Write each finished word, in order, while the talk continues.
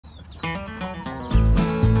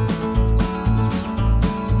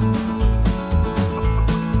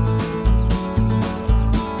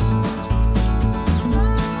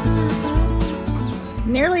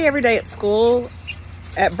every day at school,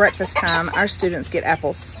 at breakfast time, our students get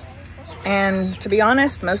apples. And to be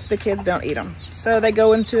honest, most of the kids don't eat them. So they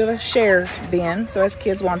go into a share bin. So as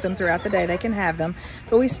kids want them throughout the day, they can have them.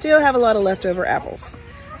 But we still have a lot of leftover apples.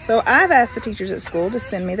 So I've asked the teachers at school to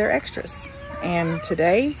send me their extras. And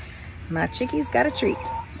today, my chickies got a treat.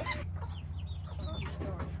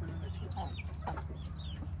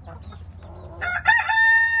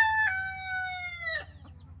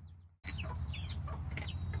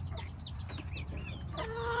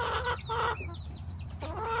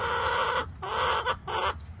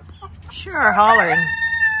 Sure, hollering.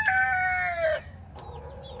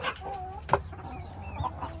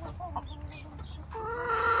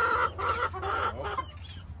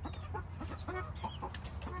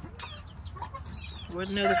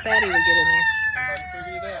 Wouldn't know the fatty would get in there. Somebody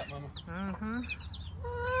figure that, Mama. Mm-hmm.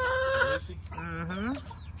 Lucy? Mm-hmm.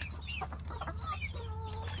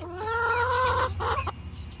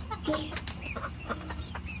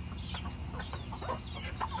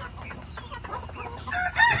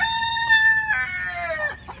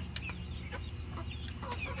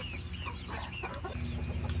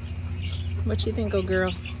 What you think, old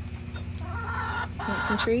girl? Want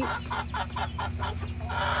some treats?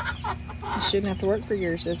 You shouldn't have to work for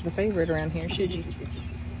yours as the favorite around here, should you?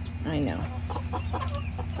 I know.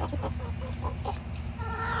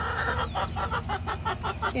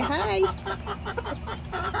 Say hi.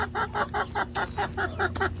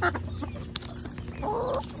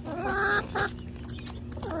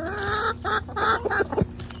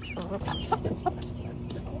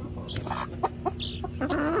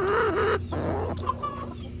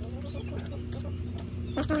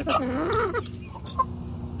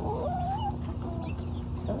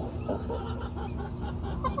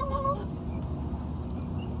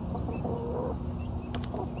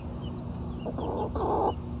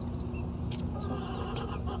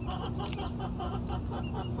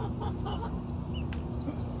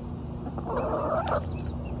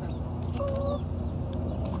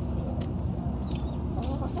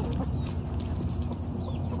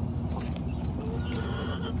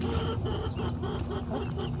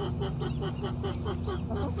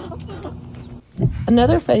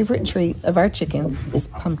 Another favorite treat of our chickens is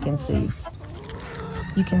pumpkin seeds.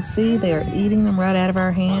 You can see they are eating them right out of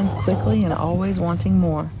our hands quickly and always wanting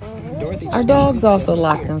more. Our dogs also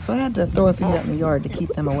like them, so I had to throw a few out in the yard to keep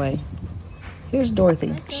them away. Here's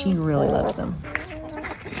Dorothy. She really loves them.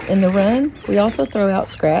 In the run, we also throw out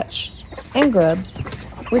Scratch and Grubs,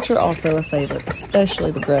 which are also a favorite,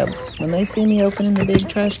 especially the Grubs. When they see me opening the big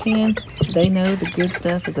trash can, they know the good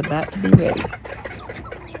stuff is about to be ready.